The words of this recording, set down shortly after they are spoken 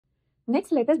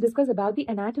Next, let us discuss about the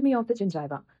anatomy of the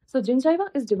gingiva. So, gingiva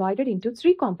is divided into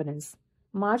three components: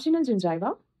 marginal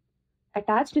gingiva,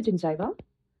 attached gingiva,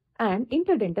 and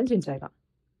interdental gingiva.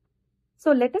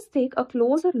 So, let us take a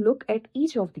closer look at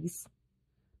each of these.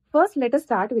 First, let us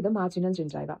start with the marginal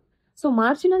gingiva. So,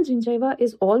 marginal gingiva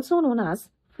is also known as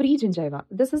free gingiva.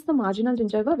 This is the marginal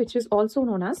gingiva, which is also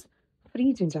known as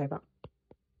free gingiva.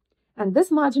 And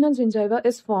this marginal gingiva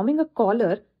is forming a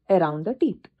collar around the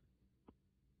teeth.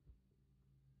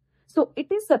 So,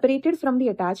 it is separated from the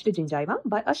attached gingiva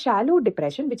by a shallow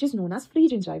depression, which is known as free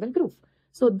gingival groove.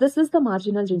 So, this is the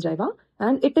marginal gingiva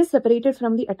and it is separated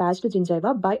from the attached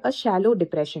gingiva by a shallow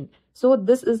depression. So,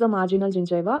 this is the marginal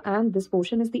gingiva and this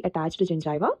portion is the attached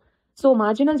gingiva. So,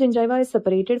 marginal gingiva is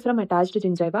separated from attached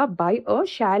gingiva by a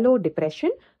shallow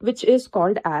depression, which is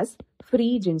called as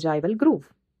free gingival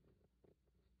groove.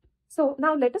 So,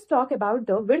 now let us talk about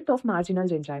the width of marginal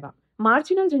gingiva.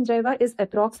 Marginal gingiva is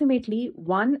approximately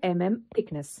 1 mm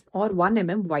thickness or 1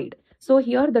 mm wide. So,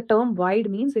 here the term wide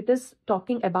means it is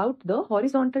talking about the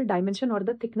horizontal dimension or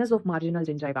the thickness of marginal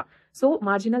gingiva. So,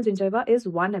 marginal gingiva is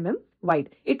 1 mm wide.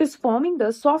 It is forming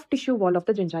the soft tissue wall of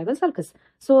the gingival sulcus.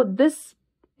 So, this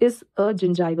is a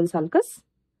gingival sulcus.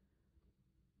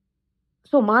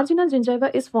 So, marginal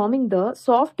gingiva is forming the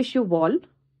soft tissue wall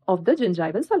of the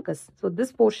gingival sulcus. So,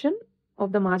 this portion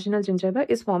of the marginal gingiva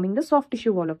is forming the soft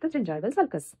tissue wall of the gingival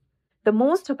sulcus. The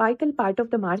most apical part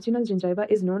of the marginal gingiva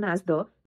is known as the